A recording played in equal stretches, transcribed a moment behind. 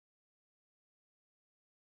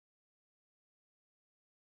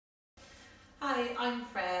Hi, I'm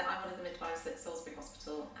Freya. I'm one of the midwives at Salisbury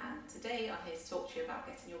Hospital, and today I'm here to talk to you about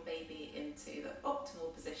getting your baby into the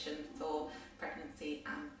optimal position for pregnancy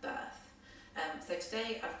and birth. So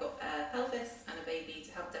today I've got a pelvis and a baby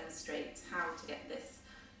to help demonstrate how to get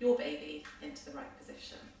your baby into the right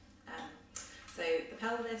position. So the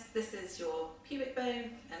pelvis, this is your pubic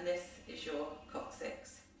bone, and this is your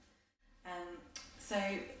coccyx. So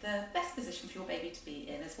the best position for your baby to be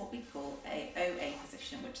in is what we call a OA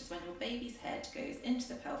position, which is when your baby's head goes into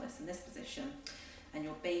the pelvis in this position and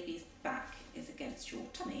your baby's back is against your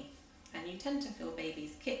tummy. And you tend to feel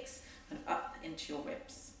baby's kicks kind of up into your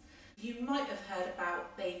ribs. You might have heard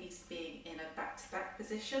about babies being in a back-to-back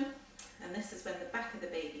position, and this is when the back of the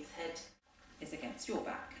baby's head is against your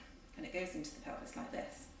back and it goes into the pelvis like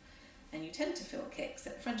this. And you tend to feel kicks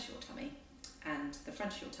at the front of your tummy, and the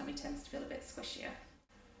front of your tummy tends to feel a bit squishier.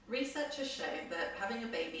 Research has shown that having a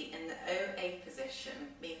baby in the OA position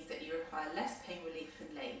means that you require less pain relief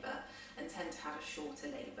in labour and tend to have a shorter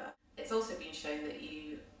labour. It's also been shown that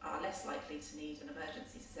you are less likely to need an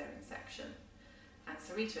emergency caesarean section. And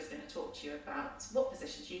Sarita is going to talk to you about what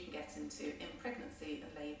positions you can get into in pregnancy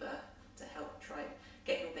and labour to help try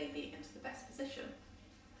get your baby into the best position.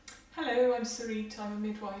 Hello, I'm Sarita. I'm a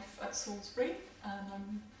midwife at Salisbury, and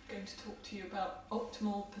I'm going to talk to you about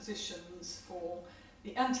optimal positions for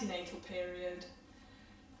the antenatal period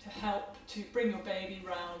to help to bring your baby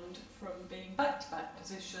round from being back-to-back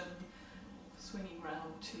position, swinging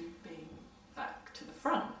round to being back to the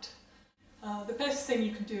front. The best thing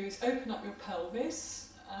you can do is open up your pelvis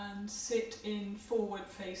and sit in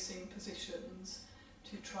forward-facing positions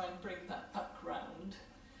to try and bring that back round.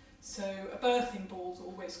 So a birthing ball is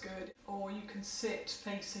always good, or you can sit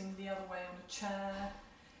facing the other way on a chair,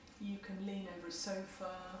 you can lean over a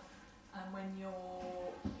sofa, and when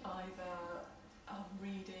you're either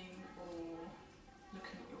reading or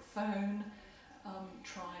looking at your phone,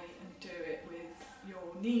 try and do it with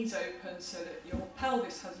your knees open so that your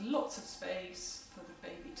pelvis has lots of space for the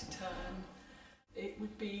baby to turn. It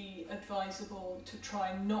would be advisable to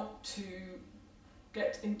try not to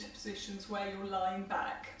get into positions where you're lying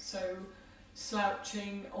back, so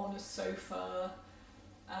slouching on a sofa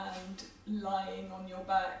and lying on your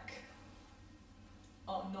back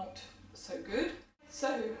are not so good.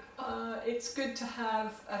 So it's good to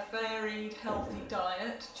have a varied, healthy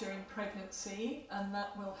diet during pregnancy, and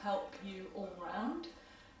that will help you all round,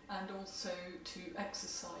 and also to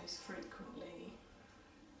exercise frequently.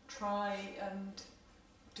 Try and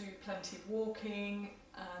do plenty of walking,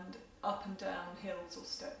 and up and down hills or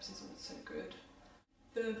steps is also good.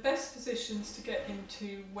 The best positions to get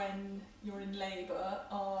into when you're in labour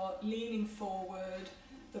are leaning forward.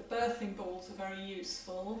 The birthing balls are very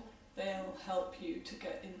useful. They'll help you to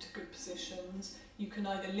get into good positions. You can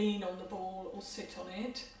either lean on the ball or sit on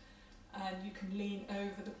it, and you can lean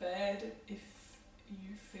over the bed if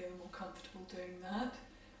you feel more comfortable doing that.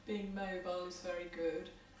 Being mobile is very good,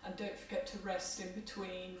 and don't forget to rest in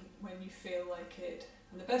between when you feel like it.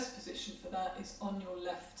 And the best position for that is on your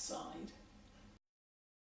left side.